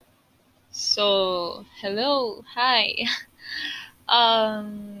So, hello, hi.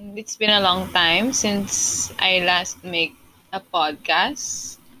 It's been a long time since I last make a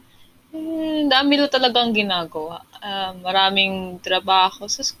podcast. Dami na talagang ginagawa. Maraming trabaho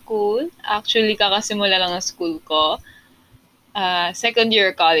sa school. Actually, kakasimula lang ng school ko. Second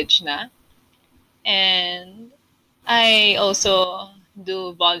year college na. And I also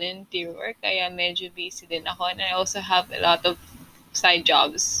do volunteer work, kaya medyo busy din ako. And I also have a lot of side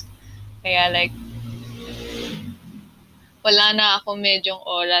jobs. Kaya like, wala na ako medyong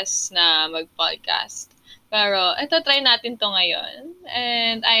oras na mag-podcast. Pero, ito, try natin to ngayon.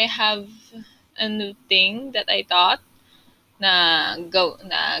 And I have a new thing that I thought na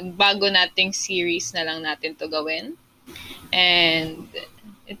bago nating series na lang natin to gawin. And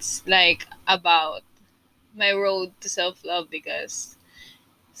it's like about my road to self-love because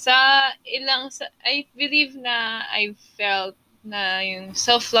I believe na I felt na yung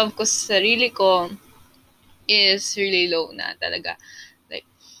self-love ko sa sarili ko is really low na talaga. Like,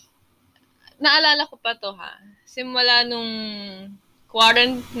 naalala ko pa to ha. Simula nung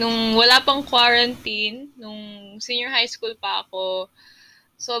wala pang quarantine, nung senior high school pa ako,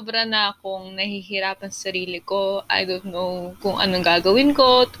 sobra na akong nahihirapan sa sarili ko. I don't know kung anong gagawin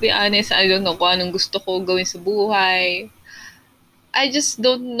ko. To be honest, I don't know kung anong gusto ko gawin sa buhay. I just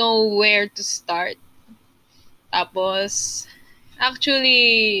don't know where to start. Tapos,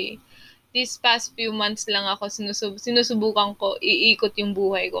 actually, these past few months lang ako sinusubukan ko iikot yung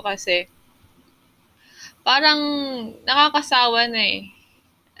buhay ko kasi parang nakakasawa na eh.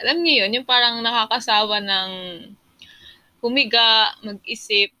 Alam niyo yun, yung parang nakakasawa ng humiga,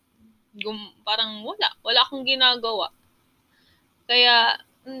 mag-isip, parang wala akong ginagawa. Kaya,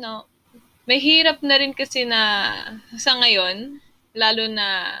 may hirap na rin kasi na sa ngayon, lalo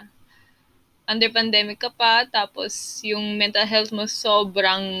na under pandemic ka pa, tapos yung mental health mo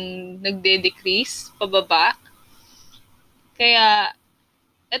sobrang nagde-decrease, pababa. Kaya,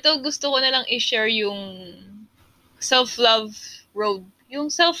 ito gusto ko na lang i-share yung self-love road.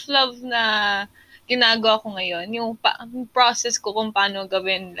 Yung self-love na ginagawa ko ngayon, yung process ko kung paano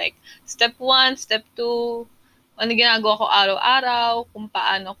gawin, like, step 1, step 2, ano ginagawa ko araw-araw, kung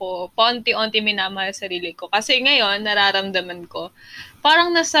paano ko paunti-unti minamahal sarili ko. Kasi ngayon, nararamdaman ko,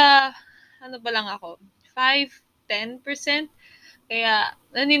 parang nasa, pa lang ako, 5-10%. Kaya,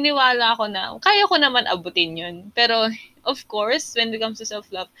 naniniwala ako na, kaya ko naman abutin yun. Pero, of course, when it comes to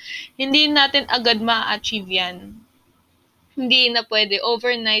self-love, hindi natin agad ma-achieve yan. Hindi na pwede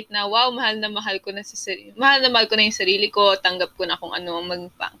overnight na, wow, mahal na mahal ko na yung sarili ko, tanggap ko na kung ano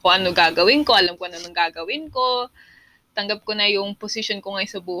gagawin ko, alam ko na anong gagawin ko, tanggap ko na yung position ko ngayon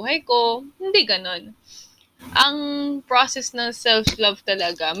sa buhay ko. Hindi ganon. Ang process ng self-love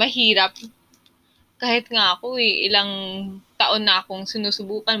talaga, mahirap. Kahit nga ako ilang taon na akong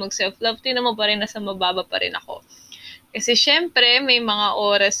sinusubukan mag-self-love, tinan mo pa rin nasa mababa pa rin ako. Kasi syempre, may mga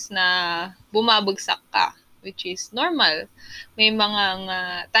oras na bumabagsak ka, which is normal. May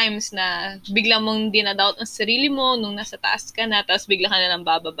mga times na bigla mong dinadoubt ang sarili mo nung nasa taas ka na, tapos bigla ka na lang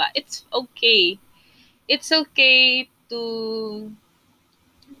bababa. It's okay. It's okay to,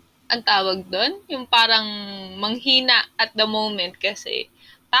 ang tawag doon, yung parang manghina at the moment kasi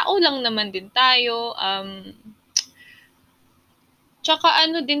tao lang naman din tayo. Tsaka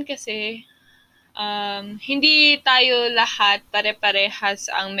din kasi, hindi tayo lahat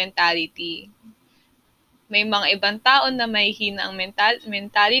pare-parehas ang mentality. May mga ibang tao na may hinang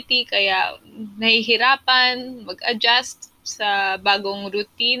mentality kaya nahihirapan mag-adjust sa bagong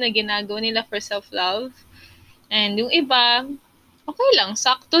routine na ginagawa nila for self-love. And yung iba, okay lang,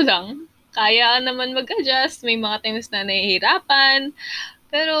 sakto lang. Kaya naman mag-adjust. May mga times na nahihirapan,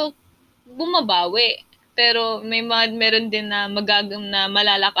 pero bumabawi. Pero meron din na na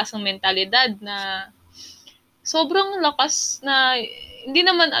malalakas ang mentalidad na sobrang lakas na, hindi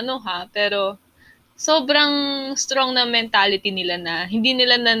naman pero sobrang strong na mentality nila na hindi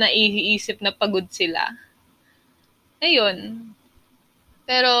nila na naiisip na pagod sila. Ayun.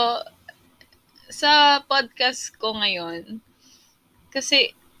 Pero sa podcast ko ngayon,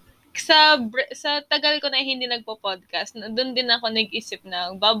 kasi sa tagal ko na hindi nagpo-podcast, doon din ako nag-isip na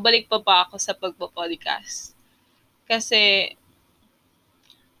babalik pa ako sa pagpo-podcast. Kasi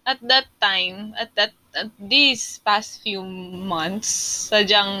at that time, at these past few months,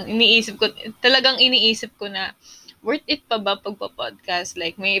 talagang iniisip ko na, worth it pa ba pagpa-podcast?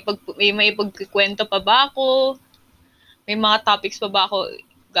 Like, may pagkikwento pa ba ako? May mga topics pa ba ako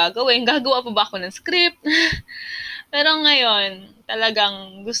gagawin? Gagawa pa ba ako ng script? Pero ngayon,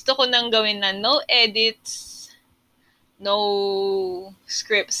 talagang gusto ko nang gawin na no edits, no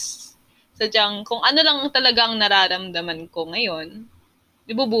scripts. Sadyang kung ano lang talagang nararamdaman ko ngayon,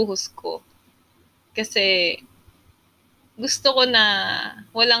 ibubuhos ko. Kasi gusto ko na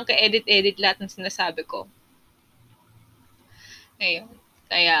walang ka-edit-edit lahat ng sinasabi ko. Ayun.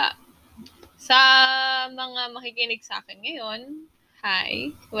 Kaya, sa mga makikinig sa akin ngayon, hi,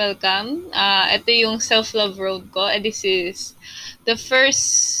 welcome. Ito yung self-love road ko. And this is the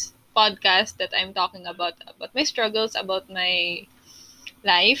first podcast that I'm talking about my struggles, about my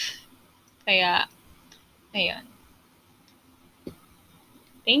life. Kaya, ayun.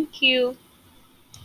 Thank you.